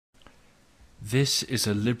This is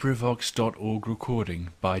a LibriVox.org recording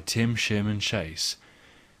by Tim Sherman Chase.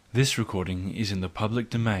 This recording is in the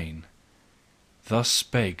public domain. Thus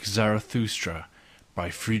Spake Zarathustra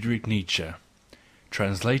by Friedrich Nietzsche.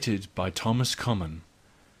 Translated by Thomas Common.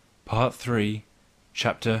 Part 3,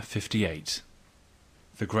 Chapter 58.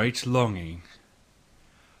 The Great Longing.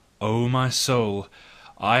 O my soul,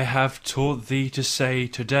 I have taught thee to say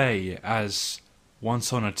today as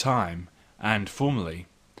once on a time, and formerly,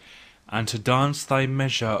 and to dance thy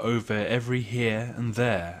measure over every here and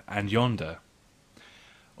there and yonder.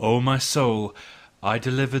 O my soul, I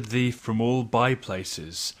delivered thee from all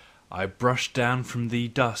by-places, I brushed down from thee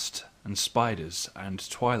dust and spiders and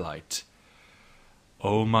twilight.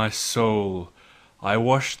 O my soul, I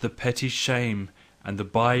washed the petty shame and the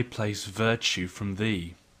by-place virtue from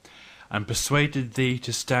thee, and persuaded thee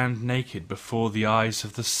to stand naked before the eyes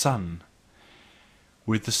of the sun.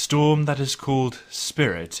 With the storm that is called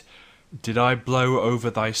spirit did I blow over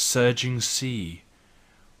thy surging sea,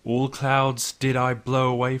 all clouds did I blow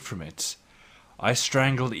away from it, I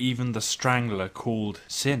strangled even the strangler called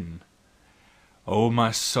sin. O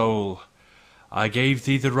my soul, I gave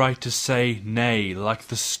thee the right to say nay like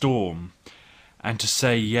the storm, and to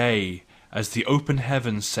say yea as the open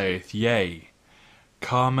heaven saith yea.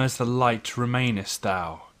 Calm as the light remainest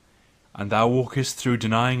thou, and thou walkest through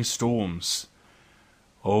denying storms.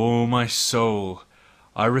 O my soul,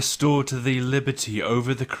 I restore to thee liberty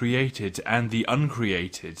over the created and the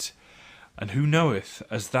uncreated, and who knoweth,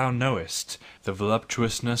 as thou knowest, the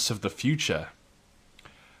voluptuousness of the future?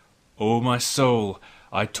 O my soul,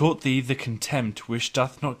 I taught thee the contempt which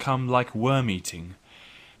doth not come like worm-eating,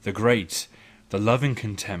 the great, the loving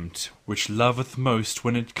contempt which loveth most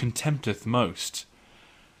when it contempteth most.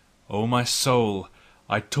 O my soul,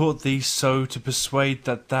 I taught thee so to persuade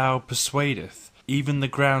that thou persuadest even the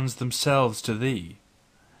grounds themselves to thee,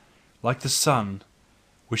 like the sun,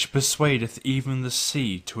 which persuadeth even the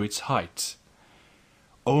sea to its height.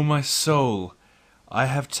 O my soul, I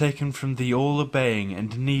have taken from thee all obeying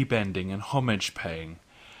and knee-bending and homage-paying.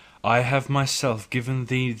 I have myself given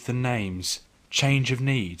thee the names change of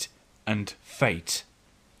need and fate.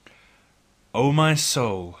 O my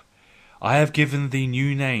soul, I have given thee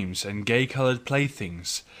new names and gay-coloured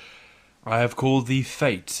playthings. I have called thee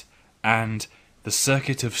fate, and the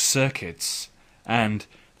circuit of circuits, and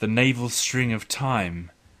the navel string of time,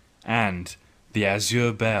 and the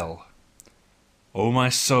azure bell. O my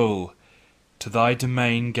soul, to thy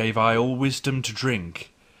domain gave I all wisdom to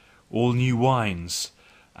drink, all new wines,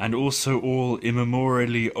 and also all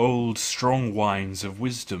immemorially old strong wines of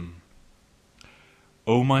wisdom.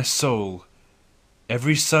 O my soul,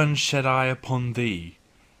 every sun shed I upon thee,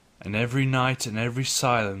 and every night and every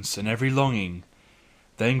silence and every longing,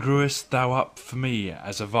 then grewest thou up for me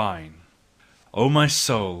as a vine. O my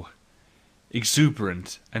soul,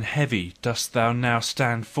 exuberant and heavy dost thou now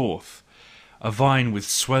stand forth, a vine with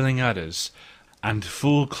swelling udders, and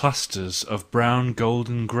full clusters of brown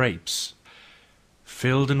golden grapes,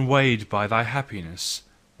 filled and weighed by thy happiness,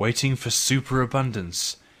 waiting for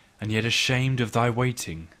superabundance, and yet ashamed of thy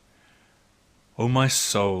waiting. O my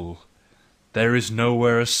soul, there is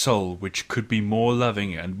nowhere a soul which could be more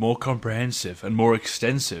loving and more comprehensive and more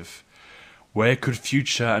extensive. Where could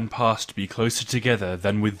future and past be closer together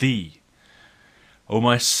than with thee? O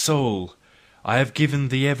my soul, I have given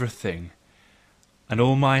thee everything, and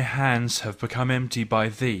all my hands have become empty by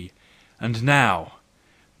thee, and now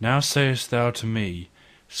sayest thou to me,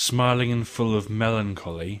 smiling and full of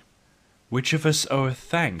melancholy, which of us oweth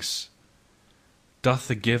thanks? Doth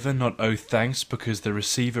the giver not owe thanks because the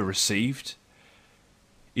receiver received?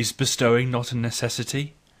 Is bestowing not a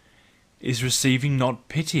necessity? Is receiving not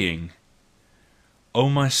pitying? O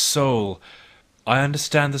my soul, I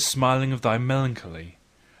understand the smiling of thy melancholy.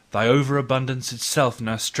 Thy overabundance itself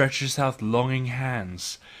now stretches out longing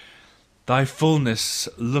hands. Thy fullness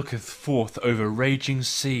looketh forth over raging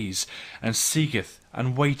seas, and seeketh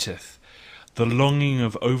and waiteth. The longing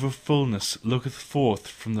of overfullness looketh forth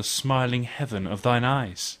from the smiling heaven of thine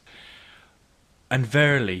eyes. And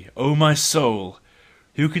verily, O my soul,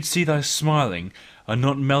 who could see thy smiling and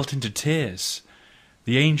not melt into tears?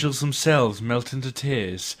 The angels themselves melt into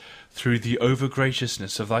tears through the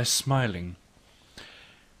over-graciousness of thy smiling.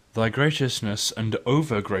 Thy graciousness and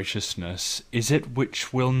over-graciousness is it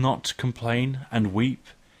which will not complain and weep,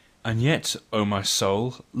 and yet, O my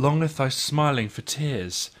soul, longeth thy smiling for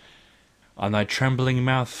tears, and thy trembling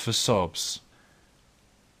mouth for sobs.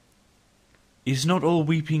 Is not all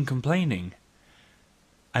weeping complaining,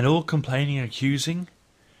 and all complaining accusing?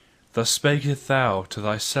 Thus spakest thou to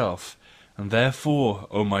thyself, and therefore,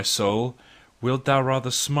 O my soul, wilt thou rather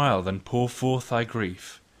smile than pour forth thy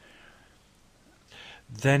grief.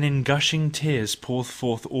 Then in gushing tears pour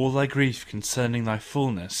forth all thy grief concerning thy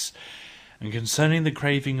fulness, and concerning the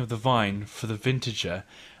craving of the vine for the vintager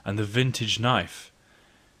and the vintage knife.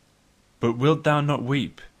 But wilt thou not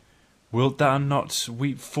weep? Wilt thou not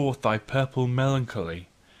weep forth thy purple melancholy?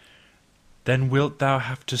 Then wilt thou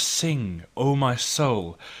have to sing, O my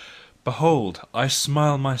soul! Behold, I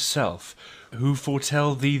smile myself, who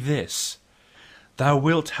foretell thee this. Thou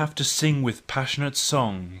wilt have to sing with passionate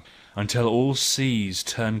song, until all seas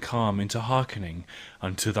turn calm into hearkening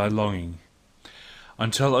unto thy longing.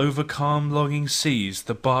 Until over calm longing seas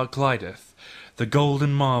the bark glideth, the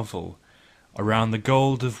golden marvel, around the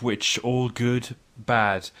gold of which all good,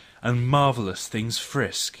 bad, and marvellous things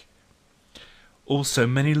frisk. Also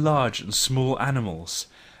many large and small animals,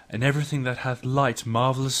 and everything that hath light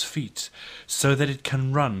marvellous feet, so that it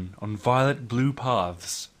can run on violet blue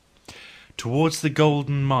paths. Towards the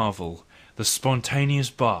golden marvel, the spontaneous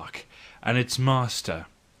bark, and its master.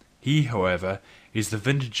 He, however, is the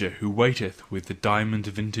vintager who waiteth with the diamond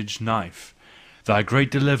vintage knife, thy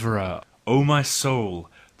great deliverer, O my soul,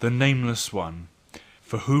 the nameless one,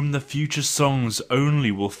 for whom the future songs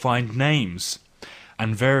only will find names.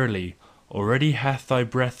 And verily, already hath thy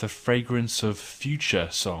breath the fragrance of future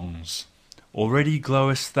songs. Already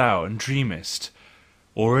glowest thou and dreamest.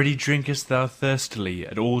 Already drinkest thou thirstily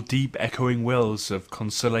at all deep echoing wells of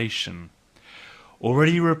consolation.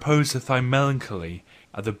 Already reposeth thy melancholy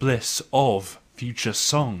at the bliss of future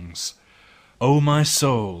songs. O my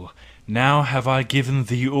soul, now have I given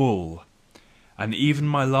thee all, and even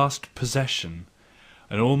my last possession,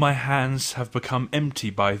 and all my hands have become empty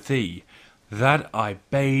by thee, that I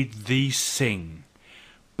bade thee sing.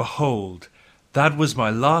 Behold, that was my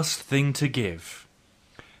last thing to give,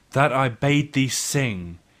 that I bade thee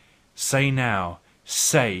sing. Say now,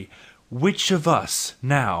 say, which of us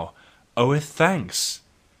now oweth thanks?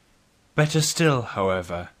 Better still,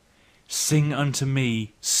 however, sing unto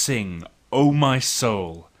me, sing, O my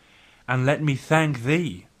soul, and let me thank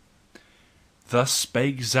thee. Thus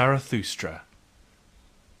spake Zarathustra.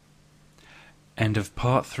 End of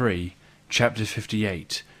Part 3, Chapter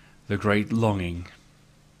 58. The Great Longing.